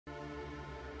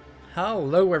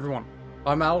Hello everyone,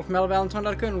 I'm Al from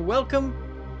Valentyn.co and welcome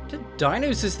to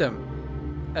DinoSystem,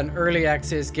 an early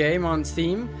access game on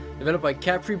Steam developed by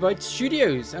Capri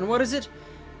Studios. And what is it?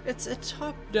 It's a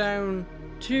top-down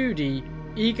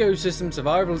 2D ecosystem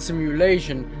survival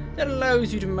simulation that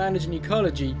allows you to manage an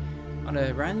ecology on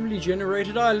a randomly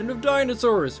generated island of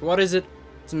dinosaurs. What is it?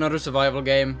 It's another survival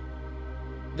game.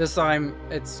 This time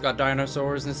it's got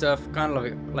dinosaurs and stuff, kind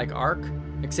of like Ark,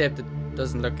 except it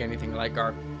doesn't look anything like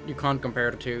Ark. You can't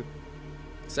compare the two.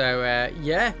 So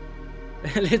yeah,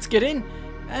 let's get in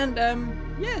and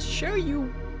yeah, show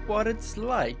you what it's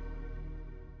like.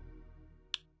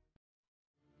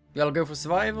 I'll go for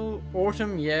survival.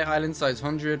 Autumn, yeah, island size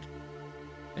 100.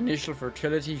 Initial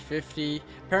fertility 50.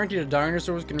 Apparently the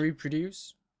dinosaurs can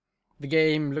reproduce. The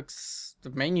game looks,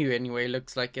 the menu anyway,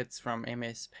 looks like it's from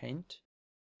MS Paint.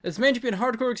 It's meant to be a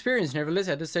hardcore experience. Nevertheless,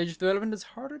 at this stage of development, it's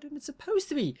harder than it's supposed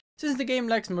to be, since the game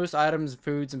lacks most items,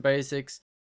 foods, and basics.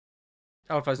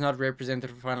 Alpha is not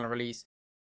represented for final release.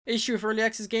 Issue of early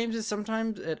access games is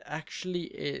sometimes it actually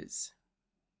is.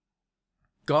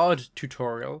 God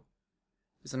tutorial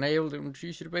is unable to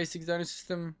introduce you to basic design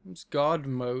system. It's God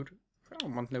mode. I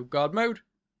don't want no God mode.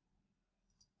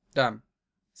 Done.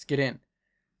 Let's get in.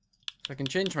 So I can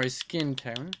change my skin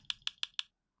tone.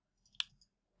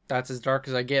 That's as dark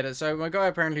as I get it. So my guy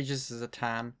apparently just has a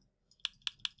tan.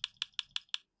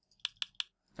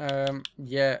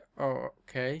 Yeah. Oh,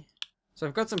 okay. So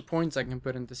I've got some points I can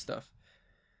put into stuff.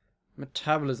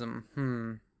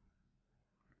 Metabolism.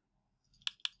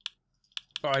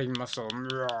 Body muscle.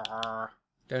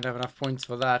 Don't have enough points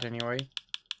for that anyway.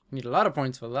 Need a lot of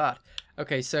points for that.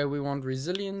 Okay, so we want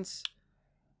resilience,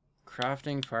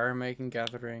 crafting, fire making,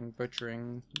 gathering,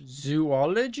 butchering,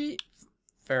 zoology.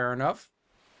 Fair enough.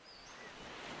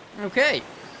 Okay,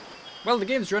 well the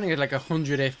game's running at like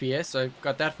 100 FPS, so I've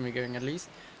got that for me going at least.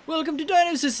 Welcome to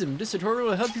DinoSystem. This tutorial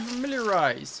will help you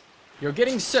familiarize. You're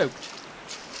getting soaked.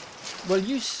 Well,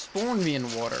 you spawned me in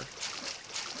water.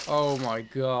 Oh my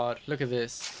god, look at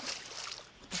this.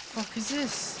 What the fuck is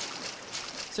this?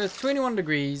 So it's 21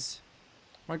 degrees.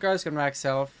 My guy's got max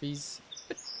health. He's a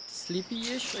bit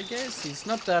sleepy-ish, I guess. He's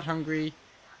not that hungry.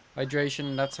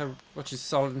 Hydration, that's how much his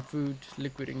solid food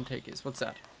liquid intake is. What's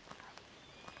that?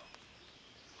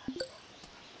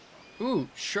 Ooh,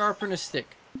 sharpen a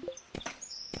stick.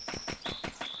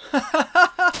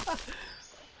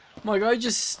 My guy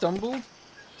just stumbled.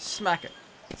 Smack it.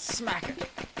 Smack it.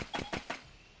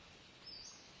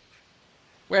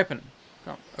 Weapon.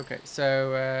 Oh, okay,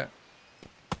 so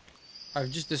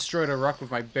I've just destroyed a rock with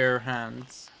my bare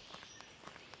hands.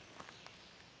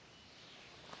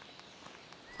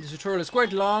 This tutorial is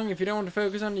quite long. If you don't want to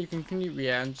focus on it, you can continue.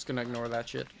 Yeah, I'm just gonna ignore that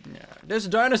shit. Yeah, there's a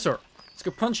dinosaur. Let's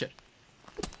go punch it.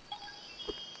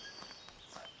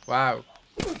 Wow.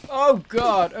 Oh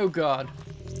god, oh god.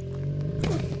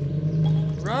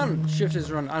 Run! Shift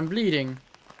is run. I'm bleeding.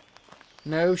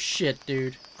 No shit,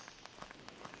 dude.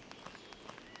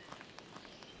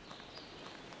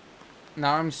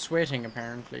 Now I'm sweating,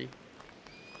 apparently.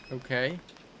 Okay.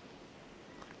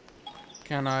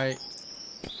 Can I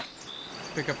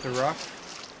pick up the rock?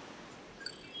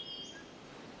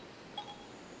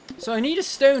 So I need a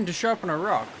stone to sharpen a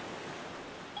rock.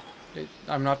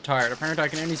 I'm not tired. Apparently I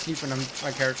can only sleep when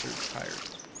my character is tired.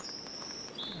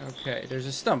 Okay, there's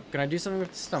a stump. Can I do something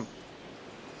with the stump?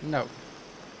 No.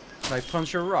 Can I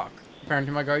punch a rock?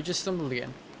 Apparently my guy just stumbled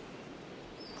again.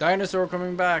 Dinosaur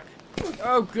coming back.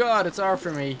 Oh god, it's after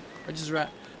me. I just ran.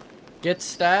 Get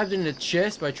stabbed in the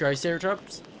chest by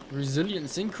Triceratops.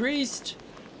 Resilience increased.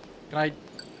 Can I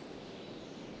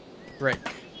break?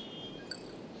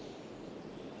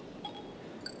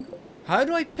 How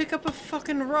do I pick up a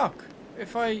fucking rock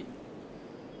if I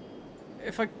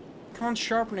can't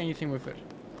sharpen anything with it?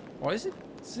 Why is it?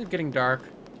 Is it getting dark?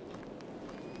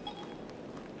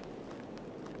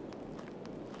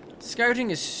 Scouting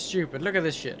is stupid. Look at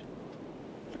this shit.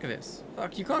 Look at this.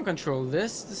 Fuck, you can't control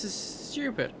this. This is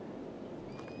stupid.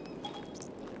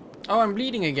 Oh, I'm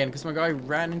bleeding again because my guy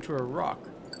ran into a rock.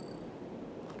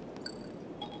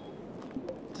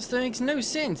 This makes no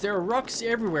sense. There are rocks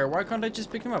everywhere. Why can't I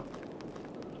just pick them up?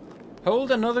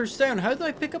 Hold another stone. How do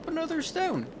I pick up another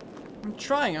stone? I'm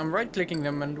trying. I'm right-clicking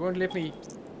them and it won't let me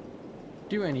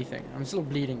do anything. I'm still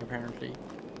bleeding, apparently.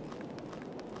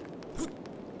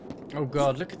 Oh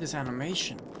god, look at this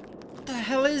animation. What the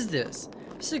hell is this?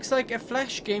 This looks like a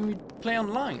Flash game you'd play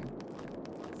online.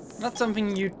 Not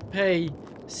something you'd pay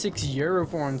 €6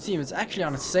 for on Steam. It's actually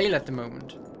on a sale at the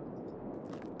moment.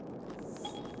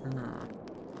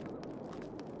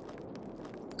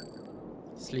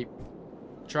 Sleep.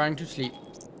 Trying to sleep.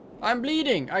 I'm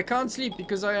bleeding! I can't sleep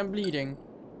because I am bleeding.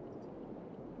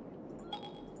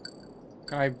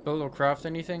 Can I build or craft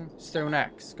anything? Stone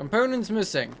axe. Components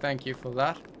missing. Thank you for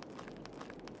that.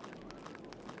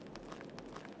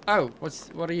 Oh,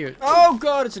 what are you? Oh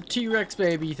god, it's a T-Rex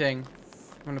baby thing.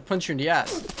 I'm gonna punch you in the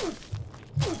ass.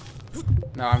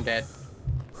 No, I'm dead.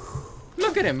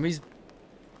 Look at him.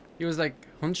 He was like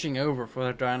hunching over for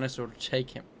the dinosaur to take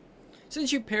him.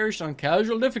 Since you perished on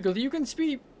casual difficulty, you can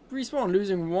respawn,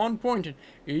 losing 1 point in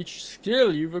each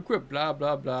skill you've equipped. Blah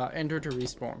blah blah. Enter to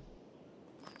respawn.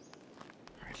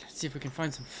 Alright, let's see if we can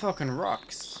find some fucking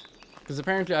rocks. Because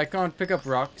apparently I can't pick up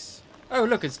rocks. Oh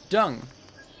look, it's dung.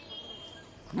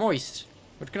 Moist.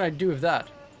 What can I do with that?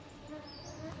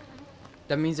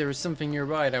 That means there was something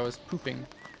nearby that was pooping.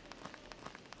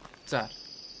 What's that?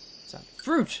 What's that?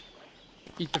 Fruit!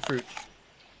 Eat the fruit.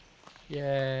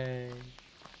 Yay.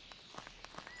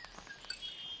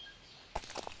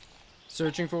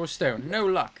 Searching for a stone. No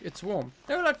luck. It's warm.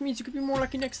 No luck means you could be more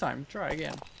lucky next time. Try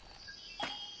again.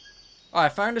 Oh, I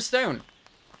found a stone.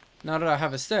 Now that I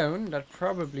have a stone, that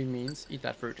probably means... Eat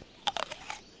that fruit.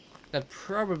 That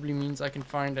probably means I can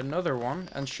find another one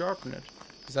and sharpen it.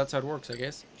 Because that's how it works, I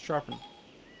guess. Sharpen.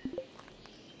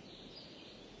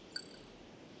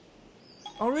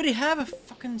 I already have a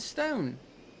fucking stone.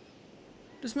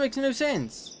 This makes no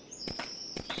sense.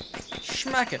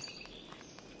 Smack it.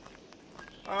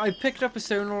 I picked up a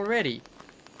stone already.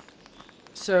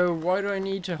 So why do I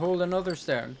need to hold another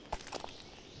stone?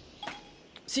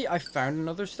 See, I found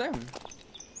another stone.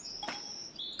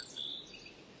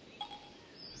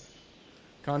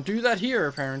 Can't do that here,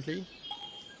 apparently.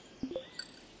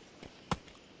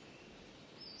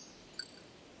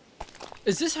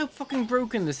 Is this how fucking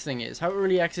broken this thing is? How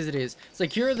early access it is? It's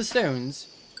like, here are the stones.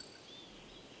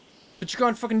 But you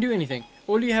can't fucking do anything.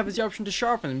 All you have is the option to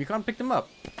sharpen them. You can't pick them up.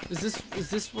 Is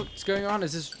this what's going on?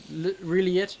 Is this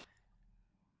really it?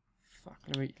 Fuck,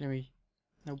 let me...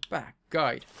 No, back.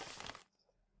 Guide.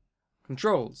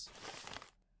 Controls.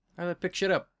 How do I pick shit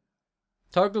up?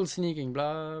 Toggle sneaking,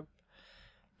 blah...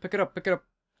 Pick it up, pick it up.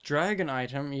 Dragon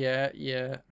item, yeah.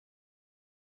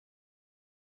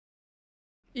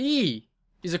 E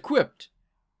is equipped.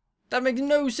 That makes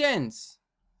no sense.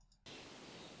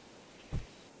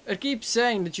 It keeps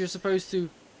saying that you're supposed to...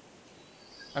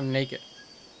 I'm naked.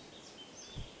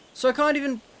 So I can't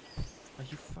even... Are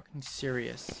you fucking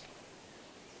serious?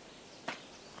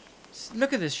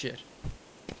 Look at this shit.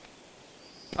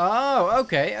 Oh,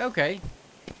 okay.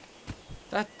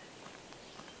 That...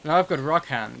 Now I've got rock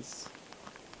hands.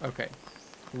 Okay.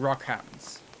 Rock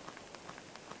hands.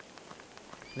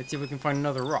 Let's see if we can find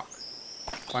another rock.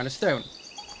 Find a stone.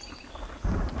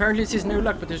 Apparently it says no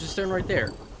luck, but there's a stone right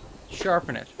there.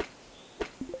 Sharpen it.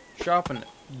 Sharpen it.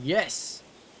 Yes!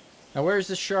 Now where's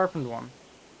the sharpened one?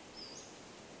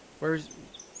 Where's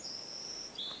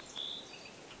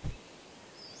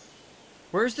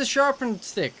the sharpened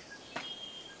stick?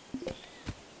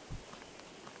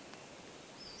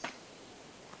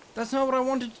 That's not what I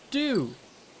wanted to do.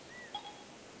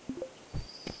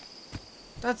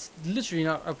 That's literally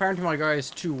not... Apparently my guy is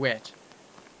too wet.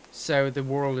 So the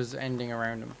world is ending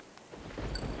around him.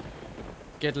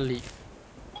 Get a leaf.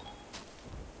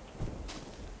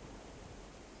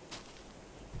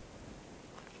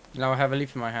 Now I have a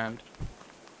leaf in my hand.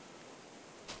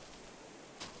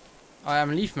 I am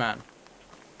a leaf man.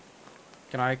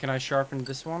 Can I sharpen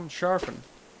this one? Sharpen.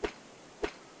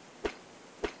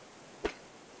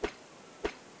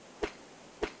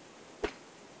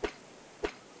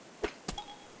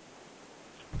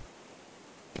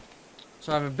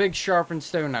 So I have a big sharpened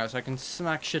stone now, so I can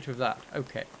smack shit with that.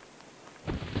 Okay.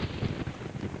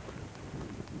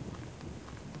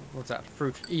 What's that?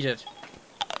 Fruit. Eat it.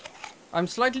 I'm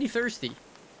slightly thirsty.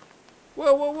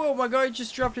 Whoa, my guy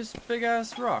just dropped his big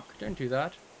ass rock. Don't do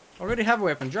that. Already have a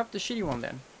weapon. Drop the shitty one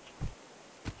then.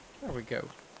 There we go.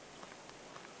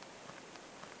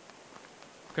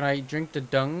 Can I drink the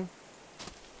dung?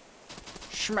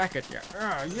 Smack it, yeah.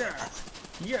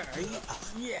 Yeah.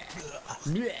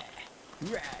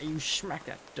 You smack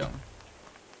that dung.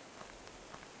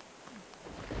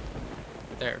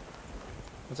 There.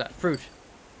 What's that? Fruit.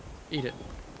 Eat it.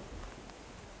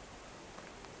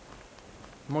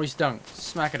 Moist dung.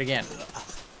 Smack it again.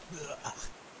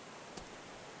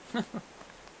 Okay,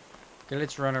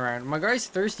 let's run around. My guy's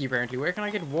thirsty apparently. Where can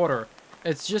I get water?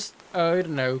 It's just, I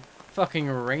don't know, fucking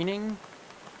raining.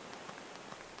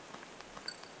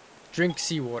 Drink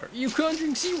seawater. You can't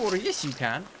drink seawater. Yes, you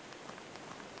can.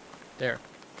 There.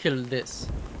 Kill this.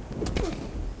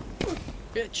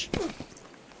 Bitch.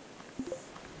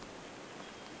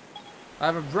 I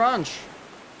have a branch.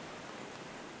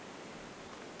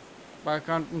 But I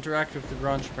can't interact with the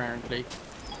branch apparently.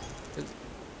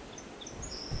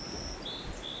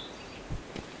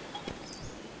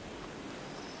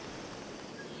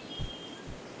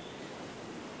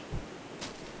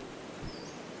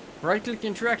 Right click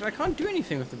interact. I can't do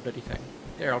anything with the bloody thing.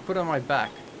 There, I'll put it on my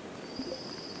back.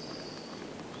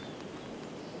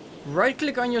 Right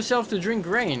click on yourself to drink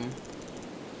rain.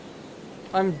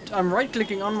 I'm right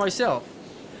clicking on myself.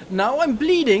 Now I'm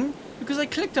bleeding because I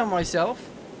clicked on myself.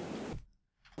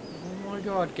 Oh my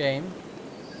god, game.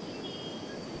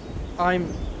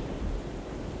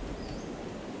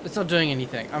 It's not doing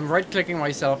anything. I'm right clicking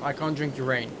myself. I can't drink the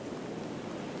rain.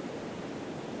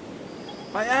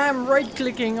 I am right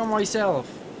clicking on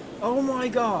myself. Oh my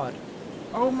god.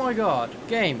 Oh my god.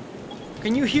 Game.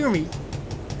 Can you hear me?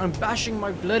 I'm bashing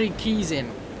my bloody keys in.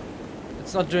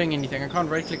 It's not doing anything. I can't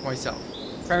right click myself.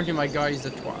 Apparently my guy is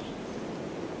a twat.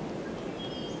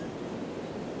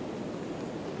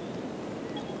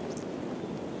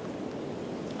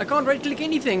 I can't right click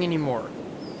anything anymore.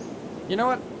 You know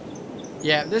what?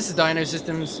 Yeah, this is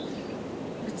DinoSystems.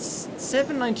 It's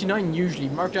 $7.99 usually,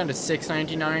 marked down to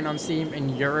 $6.99 on Steam in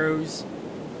euros.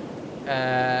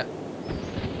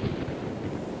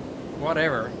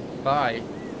 Whatever. Bye.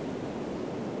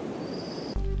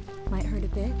 Might hurt a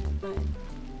bit, but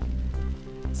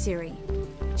Siri,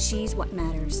 she's what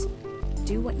matters.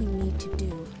 Do what you need to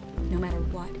do, no matter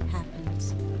what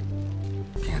happens.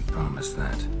 Can't promise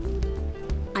that.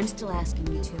 I'm still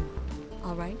asking you to,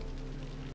 all right?